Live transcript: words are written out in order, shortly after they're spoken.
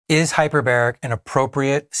Is hyperbaric an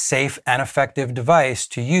appropriate, safe, and effective device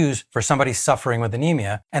to use for somebody suffering with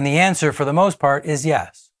anemia? And the answer, for the most part, is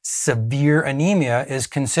yes. Severe anemia is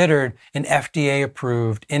considered an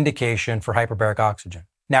FDA-approved indication for hyperbaric oxygen.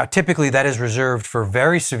 Now, typically that is reserved for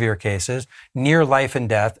very severe cases, near life and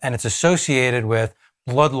death, and it's associated with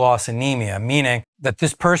blood loss anemia, meaning that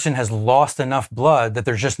this person has lost enough blood that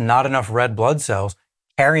there's just not enough red blood cells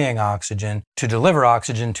carrying oxygen to deliver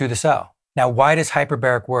oxygen to the cell. Now, why does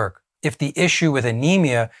hyperbaric work? If the issue with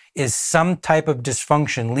anemia is some type of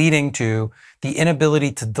dysfunction leading to the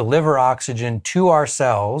inability to deliver oxygen to our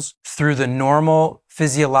cells through the normal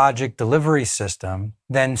physiologic delivery system,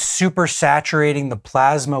 then supersaturating the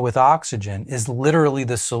plasma with oxygen is literally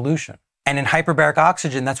the solution. And in hyperbaric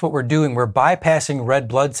oxygen, that's what we're doing. We're bypassing red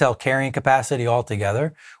blood cell carrying capacity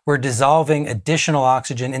altogether. We're dissolving additional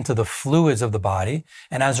oxygen into the fluids of the body.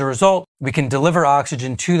 And as a result, we can deliver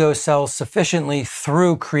oxygen to those cells sufficiently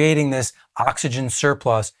through creating this oxygen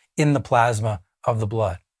surplus in the plasma of the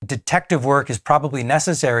blood. Detective work is probably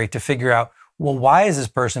necessary to figure out, well, why has this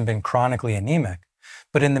person been chronically anemic?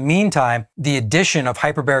 But in the meantime, the addition of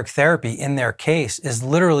hyperbaric therapy in their case is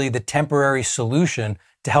literally the temporary solution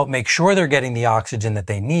to help make sure they're getting the oxygen that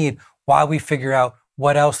they need while we figure out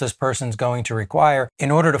what else this person's going to require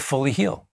in order to fully heal.